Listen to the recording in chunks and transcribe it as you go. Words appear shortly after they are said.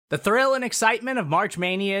The thrill and excitement of March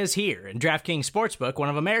Mania is here, and DraftKings Sportsbook, one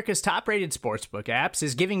of America's top-rated sportsbook apps,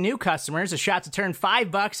 is giving new customers a shot to turn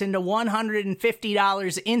 $5 into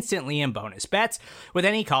 $150 instantly in bonus bets with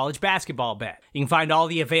any college basketball bet. You can find all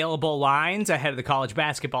the available lines ahead of the college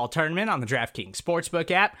basketball tournament on the DraftKings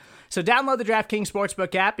Sportsbook app. So download the DraftKings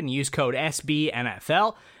Sportsbook app and use code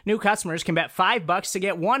SBNFL. New customers can bet $5 to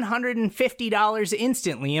get $150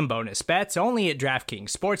 instantly in bonus bets only at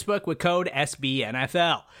DraftKings Sportsbook with code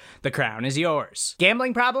SBNFL. The crown is yours.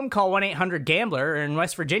 Gambling problem? Call 1-800-GAMBLER, or in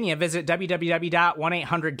West Virginia, visit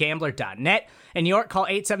www.1800gambler.net. In New York, call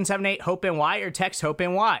 877-8-HOPE-NY or text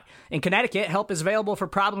HOPE-NY. In Connecticut, help is available for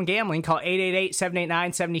problem gambling. Call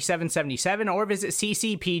 888-789-7777 or visit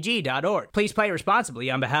ccpg.org. Please play responsibly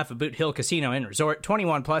on behalf of Boot Hill Casino and Resort.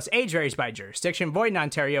 21 plus, age varies by jurisdiction, void in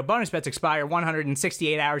Ontario. Bonus bets expire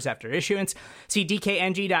 168 hours after issuance. See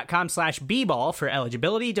dkng.com/bball for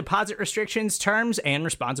eligibility, deposit restrictions, terms, and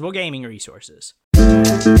responsible gaming resources.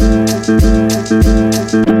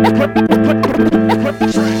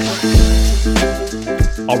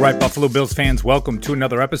 All right, Buffalo Bills fans, welcome to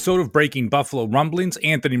another episode of Breaking Buffalo Rumblings.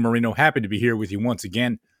 Anthony Marino, happy to be here with you once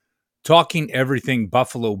again, talking everything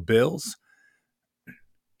Buffalo Bills.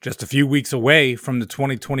 Just a few weeks away from the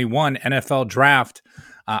 2021 NFL Draft.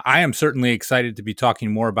 I am certainly excited to be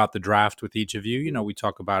talking more about the draft with each of you. You know, we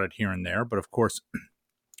talk about it here and there, but of course,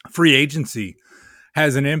 free agency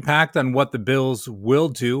has an impact on what the Bills will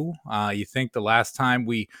do. You think the last time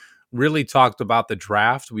we really talked about the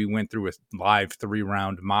draft, we went through a live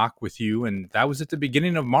 3-round mock with you, and that was at the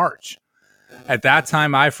beginning of March. At that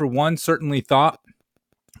time, I, for one, certainly thought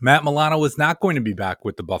Matt Milano was not going to be back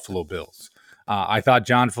with the Buffalo Bills. I thought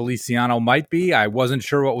John Feliciano might be. I wasn't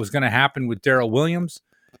sure what was going to happen with Darrell Williams.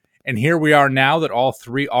 And here we are now that all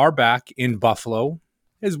three are back in Buffalo,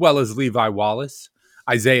 as well as Levi Wallace,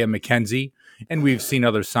 Isaiah McKenzie, and we've seen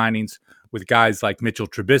other signings with guys like Mitchell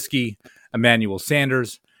Trubisky, Emmanuel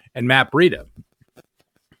Sanders, and Matt Breida.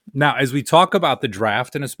 Now, as we talk about the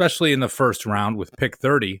draft, and especially in the first round with pick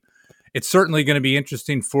 30, it's certainly going to be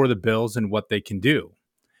interesting for the Bills and what they can do.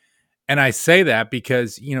 And I say that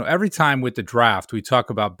because, you know, every time with the draft, we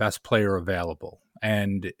talk about best player available.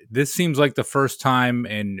 And this seems like the first time,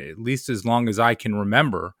 and at least as long as I can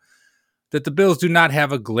remember, that the Bills do not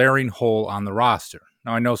have a glaring hole on the roster.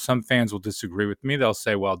 Now, I know some fans will disagree with me. They'll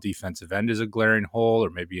say, well, defensive end is a glaring hole,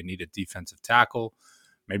 or maybe you need a defensive tackle.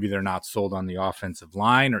 Maybe they're not sold on the offensive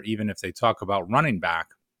line, or even if they talk about running back.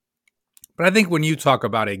 But I think when you talk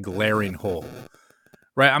about a glaring hole,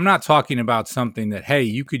 right, I'm not talking about something that, hey,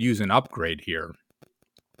 you could use an upgrade here.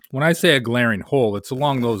 When I say a glaring hole, it's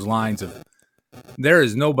along those lines of there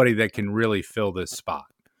is nobody that can really fill this spot.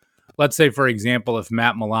 Let's say, for example, if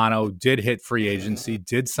Matt Milano did hit free agency,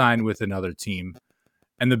 did sign with another team,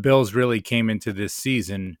 and the Bills really came into this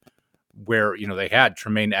season where, you know, they had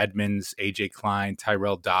Tremaine Edmonds, A.J. Klein,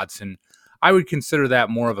 Tyrell Dodson, I would consider that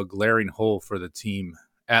more of a glaring hole for the team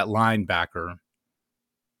at linebacker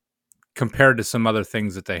compared to some other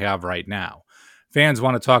things that they have right now. Fans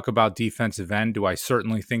want to talk about defensive end. Do I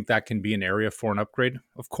certainly think that can be an area for an upgrade?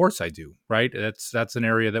 Of course I do, right? That's an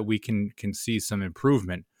area that we can see some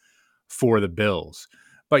improvement for the Bills.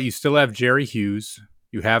 But you still have Jerry Hughes,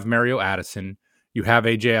 you have Mario Addison, you have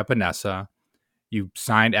A.J. Epinesa, you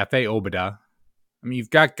signed F.A. Obada. I mean, you've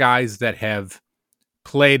got guys that have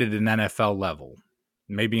played at an NFL level.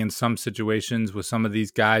 Maybe in some situations with some of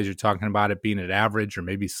these guys, you're talking about it being at average or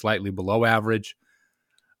maybe slightly below average.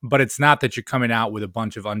 But it's not that you're coming out with a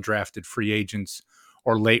bunch of undrafted free agents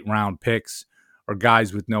or late round picks or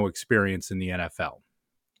guys with no experience in the NFL.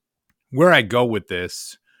 Where I go with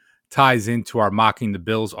this ties into our Mocking the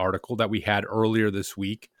Bills article that we had earlier this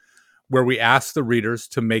week, where we asked the readers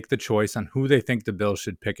to make the choice on who they think the Bills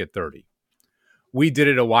should pick at 30. We did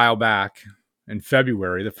it a while back in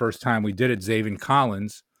February. The first time we did it, Zaven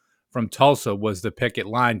Collins from Tulsa was the pick at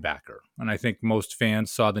linebacker. And I think most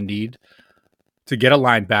fans saw the need to get a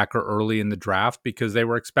linebacker early in the draft because they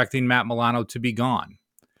were expecting Matt Milano to be gone.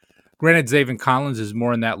 Granted, Zaven Collins is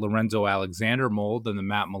more in that Lorenzo Alexander mold than the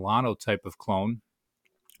Matt Milano type of clone.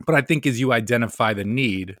 But I think as you identify the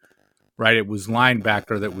need, right, it was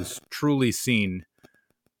linebacker that was truly seen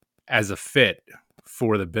as a fit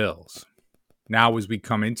for the Bills. Now, as we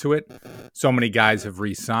come into it, so many guys have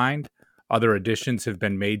re-signed. Other additions have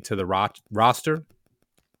been made to the roster.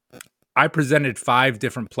 I presented 5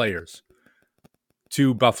 different players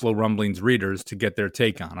to Buffalo Rumblings readers to get their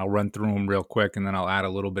take on. I'll run through them real quick, and then I'll add a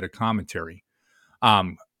little bit of commentary.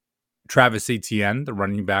 Travis Etienne, the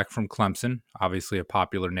running back from Clemson, obviously a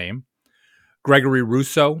popular name. Gregory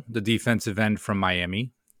Rousseau, the defensive end from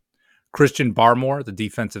Miami. Christian Barmore, the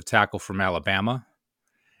defensive tackle from Alabama.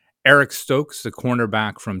 Eric Stokes, the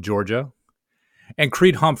cornerback from Georgia, and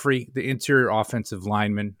Creed Humphrey, the interior offensive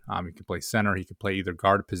lineman. He could play center. He could play either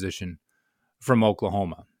guard position from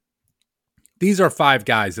Oklahoma. These are 5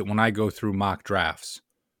 guys that when I go through mock drafts,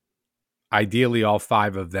 ideally all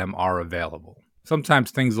 5 of them are available.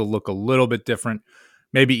 Sometimes things will look a little bit different.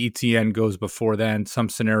 Maybe ETN goes before then. Some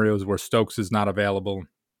scenarios where Stokes is not available.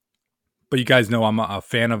 But you guys know I'm a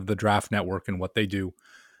fan of the Draft Network and what they do.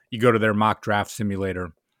 You go to their mock draft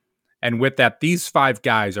simulator. And with that, these 5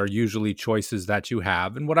 guys are usually choices that you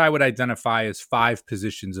have, and what I would identify as 5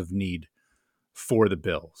 positions of need for the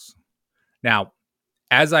Bills. Now,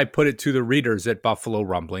 as I put it to the readers at Buffalo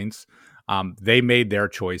Rumblings, they made their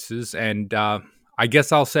choices, and I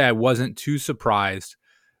guess I'll say I wasn't too surprised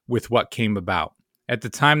with what came about. At the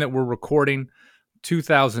time that we're recording,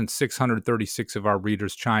 2,636 of our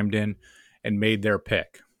readers chimed in and made their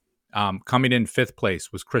pick. Coming in 5th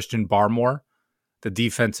place was Christian Barmore, the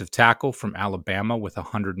defensive tackle from Alabama, with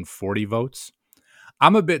 140 votes.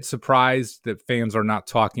 I'm a bit surprised that fans are not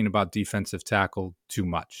talking about defensive tackle too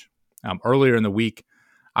much. Earlier in the week,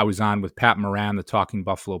 I was on with Pat Moran, the Talking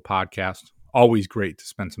Buffalo podcast. Always great to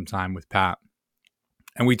spend some time with Pat.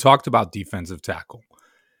 And we talked about defensive tackle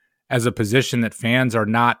as a position that fans are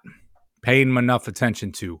not paying enough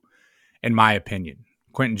attention to, in my opinion.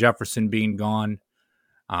 Quentin Jefferson being gone.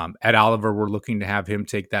 Ed Oliver, we're looking to have him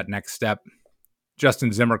take that next step.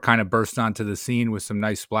 Justin Zimmer kind of burst onto the scene with some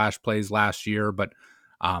nice splash plays last year, but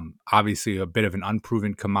obviously a bit of an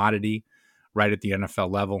unproven commodity right at the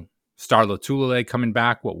NFL level. Star Lotulelei coming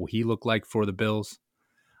back. What will he look like for the Bills?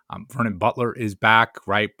 Vernon Butler is back,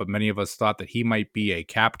 right? But many of us thought that he might be a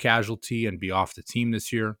cap casualty and be off the team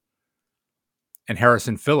this year. And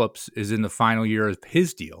Harrison Phillips is in the final year of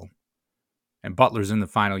his deal. And Butler's in the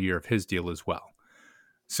final year of his deal as well.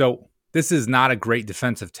 So this is not a great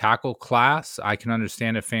defensive tackle class. I can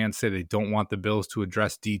understand if fans say they don't want the Bills to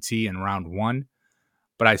address DT in round 1,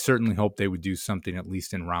 but I certainly hope they would do something at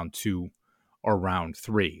least in round 2 or round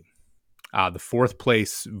 3. The 4th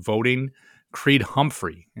place voting, Creed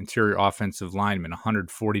Humphrey, interior offensive lineman,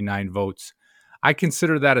 149 votes. I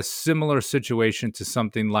consider that a similar situation to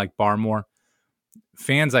something like Barmore.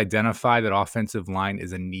 Fans identify that offensive line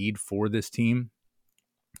is a need for this team.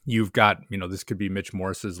 You've got, this could be Mitch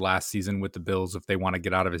Morris's last season with the Bills if they want to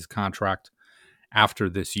get out of his contract after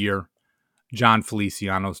this year. John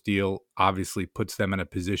Feliciano's deal obviously puts them in a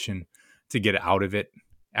position to get out of it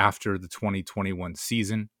after the 2021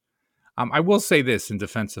 season. I will say this in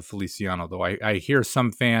defense of Feliciano, though. I hear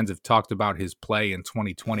some fans have talked about his play in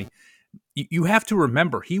 2020. You have to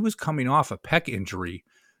remember, he was coming off a pec injury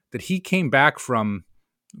that he came back from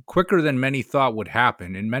quicker than many thought would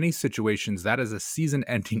happen. In many situations, that is a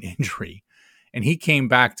season-ending injury, and he came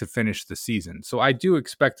back to finish the season. So I do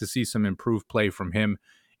expect to see some improved play from him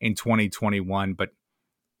in 2021, but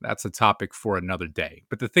that's a topic for another day.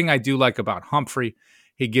 But the thing I do like about Humphrey,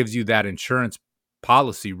 he gives you that insurance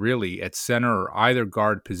policy, really, at center or either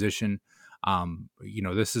guard position.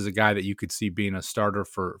 This is a guy that you could see being a starter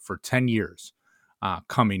for 10 years.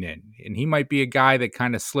 Coming in. And he might be a guy that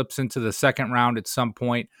kind of slips into the second round at some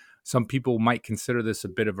point. Some people might consider this a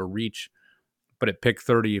bit of a reach, but at pick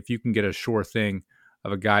 30, if you can get a sure thing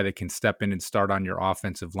of a guy that can step in and start on your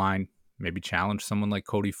offensive line, maybe challenge someone like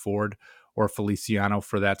Cody Ford or Feliciano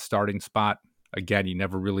for that starting spot. Again, you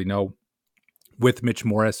never really know with Mitch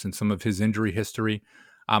Morris and some of his injury history.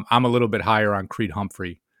 I'm a little bit higher on Creed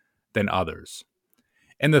Humphrey than others.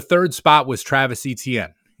 And the 3rd spot was Travis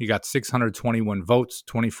Etienne. He got 621 votes,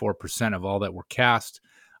 24% of all that were cast.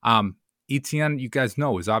 Etienne, you guys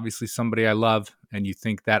know, is obviously somebody I love, and you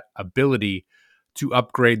think that ability to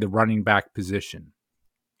upgrade the running back position.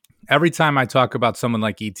 Every time I talk about someone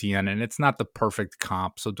like Etienne, and it's not the perfect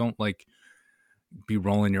comp, so don't be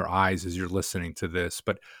rolling your eyes as you're listening to this,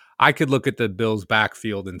 but I could look at the Bills'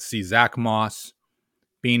 backfield and see Zach Moss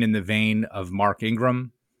being in the vein of Mark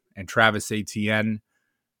Ingram and Travis Etienne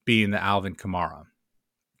being the Alvin Kamara.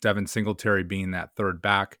 Devin Singletary being that 3rd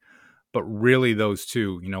back. But really those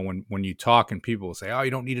two, when you talk and people say, oh, you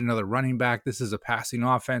don't need another running back, this is a passing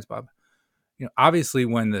offense. But, obviously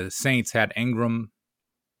when the Saints had Ingram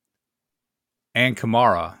and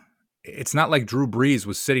Kamara, it's not like Drew Brees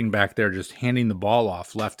was sitting back there just handing the ball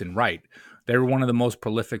off left and right. They were one of the most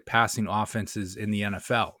prolific passing offenses in the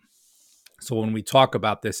NFL. So when we talk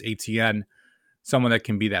about this ATN, someone that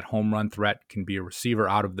can be that home run threat, can be a receiver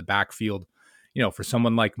out of the backfield, for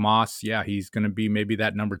someone like Moss, yeah, he's going to be maybe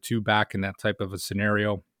that number 2 back in that type of a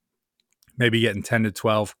scenario, maybe getting 10 to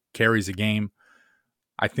 12 carries a game.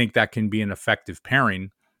 I think that can be an effective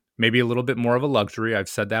pairing, maybe a little bit more of a luxury. I've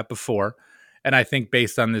said that before. And I think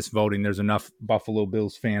based on this voting, there's enough Buffalo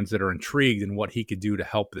Bills fans that are intrigued in what he could do to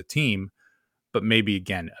help the team, but maybe,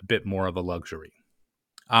 again, a bit more of a luxury.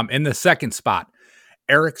 In the second spot,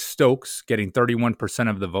 Eric Stokes getting 31%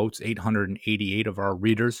 of the votes, 888 of our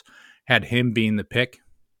readers had him being the pick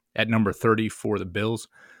at number 30 for the Bills.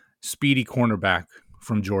 Speedy cornerback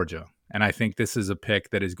from Georgia. And I think this is a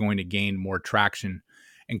pick that is going to gain more traction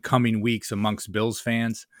in coming weeks amongst Bills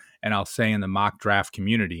fans. And I'll say in the mock draft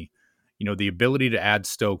community, the ability to add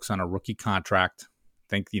Stokes on a rookie contract,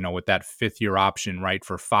 think, with that 5th-year option, right,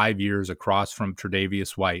 for 5 years across from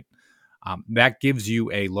Tre'Davious White, that gives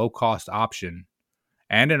you a low-cost option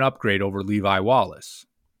and an upgrade over Levi Wallace.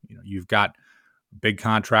 You've got a big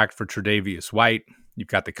contract for Tre'Davious White. You've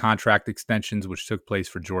got the contract extensions, which took place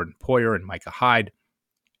for Jordan Poyer and Micah Hyde.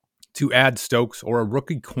 To add Stokes or a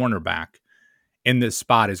rookie cornerback in this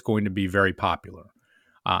spot is going to be very popular.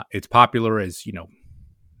 It's popular as,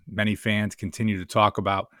 many fans continue to talk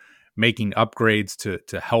about making upgrades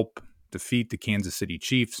to help defeat the Kansas City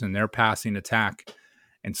Chiefs and their passing attack,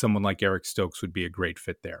 and someone like Eric Stokes would be a great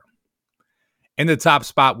fit there. In the top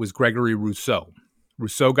spot was Gregory Rousseau.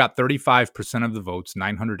 Rousseau got 35% of the votes,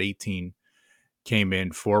 918 came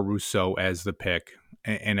in for Rousseau as the pick.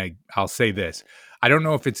 And I'll say this. I don't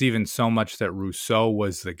know if it's even so much that Rousseau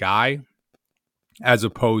was the guy as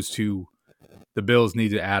opposed to the Bills need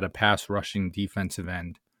to add a pass rushing defensive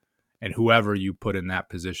end. And whoever you put in that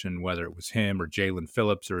position, whether it was him or Jalen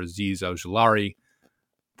Phillips or Azeez Ojulari,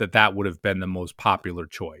 that would have been the most popular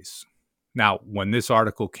choice. Now, when this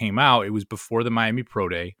article came out, it was before the Miami Pro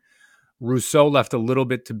Day. Rousseau left a little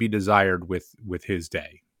bit to be desired with his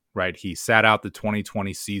day, right? He sat out the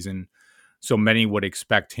 2020 season, so many would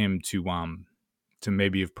expect him to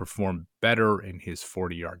maybe have performed better in his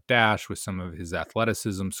 40-yard dash with some of his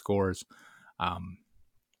athleticism scores.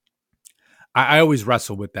 I always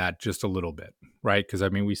wrestle with that just a little bit, right? Because,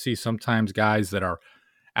 we see sometimes guys that are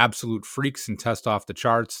absolute freaks and test off the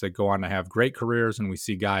charts that go on to have great careers, and we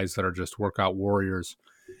see guys that are just workout warriors,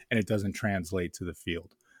 and it doesn't translate to the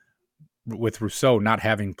field. With Rousseau not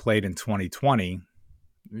having played in 2020,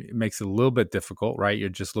 it makes it a little bit difficult, right? You're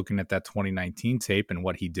just looking at that 2019 tape and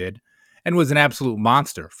what he did, and was an absolute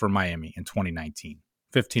monster for Miami in 2019.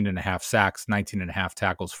 15.5 sacks, 19.5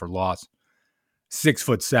 tackles for loss,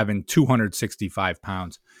 6'7", 265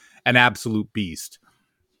 pounds, an absolute beast.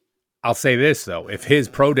 I'll say this, though. If his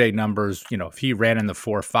pro day numbers, if he ran in the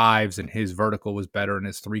 4.5s and his vertical was better and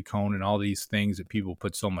his 3-cone and all these things that people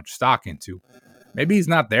put so much stock into, maybe he's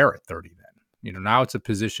not there at 30 then. Now it's a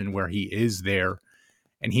position where he is there,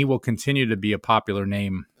 and he will continue to be a popular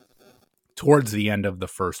name towards the end of the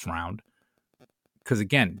first round. Because,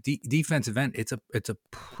 again, defensive end, it's a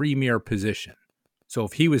premier position. So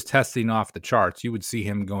if he was testing off the charts, you would see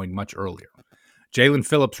him going much earlier. Jalen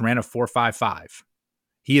Phillips ran a 4.55.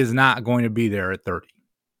 He is not going to be there at 30.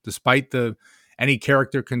 Despite any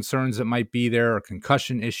character concerns that might be there, or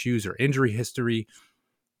concussion issues or injury history,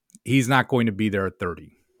 he's not going to be there at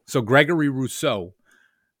 30. So Gregory Rousseau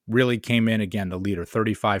really came in, again, the leader,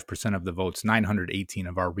 35% of the votes, 918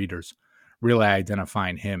 of our readers really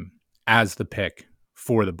identifying him as the pick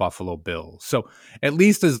for the Buffalo Bills. So at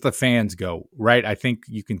least as the fans go, right, I think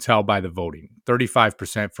you can tell by the voting.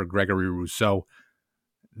 35% for Gregory Rousseau,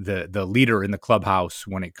 the leader in the clubhouse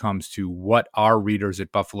when it comes to what our readers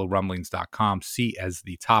at BuffaloRumblings.com see as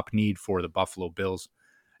the top need for the Buffalo Bills.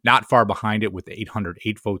 Not far behind it with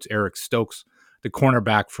 808 votes, Eric Stokes, the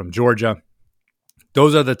cornerback from Georgia.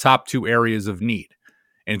 Those are the top two areas of need.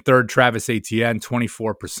 In third, Travis Etienne,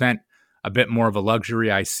 24%, a bit more of a luxury.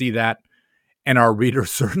 I see that. And our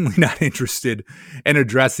readers certainly not interested in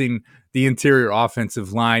addressing the interior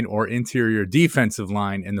offensive line or interior defensive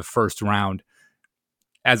line in the first round.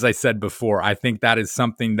 As I said before, I think that is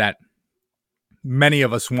something that many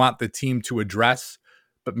of us want the team to address,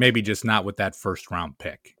 but maybe just not with that first round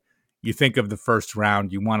pick. You think of the first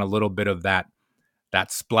round, you want a little bit of that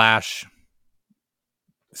splash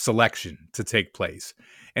selection to take place.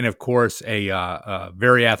 And of course, a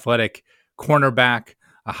very athletic cornerback,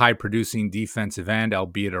 a high-producing defensive end,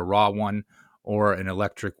 albeit a raw one, or an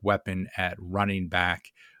electric weapon at running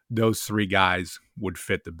back. Those three guys would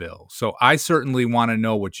fit the bill. So I certainly want to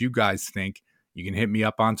know what you guys think. You can hit me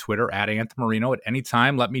up on Twitter at @AnthMarino at any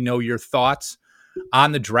time. Let me know your thoughts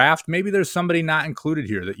on the draft. Maybe there's somebody not included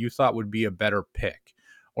here that you thought would be a better pick.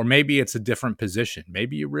 Or maybe it's a different position.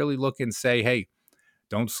 Maybe you really look and say, hey,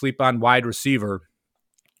 don't sleep on wide receiver.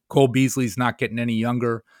 Cole Beasley's not getting any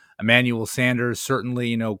younger. Emmanuel Sanders,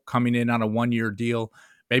 certainly, coming in on a 1-year deal.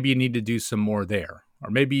 Maybe you need to do some more there. Or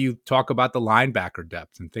maybe you talk about the linebacker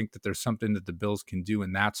depth and think that there's something that the Bills can do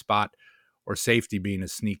in that spot, or safety being a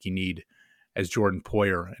sneaky need as Jordan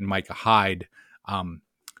Poyer and Micah Hyde,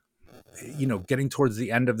 getting towards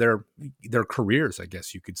the end of their careers, I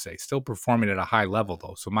guess you could say. Still performing at a high level,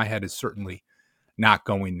 though. So my head is certainly not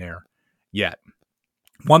going there yet.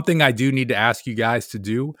 One thing I do need to ask you guys to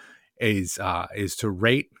do is to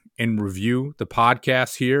rate and review the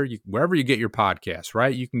podcast here, wherever you get your podcasts,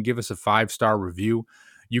 right? You can give us a 5-star review.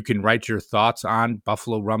 You can write your thoughts on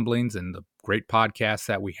Buffalo Rumblings and the great podcasts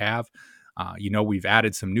that we have. We've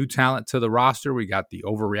added some new talent to the roster. We got the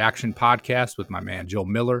Overreaction podcast with my man Joe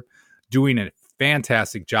Miller doing a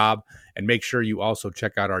fantastic job. And make sure you also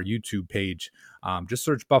check out our YouTube page. Just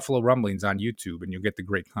search Buffalo Rumblings on YouTube and you'll get the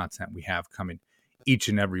great content we have coming each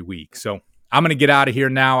and every week. So I'm going to get out of here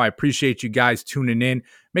now. I appreciate you guys tuning in.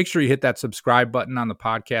 Make sure you hit that subscribe button on the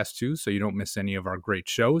podcast too so you don't miss any of our great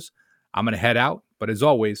shows. I'm going to head out, but as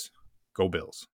always, go Bills.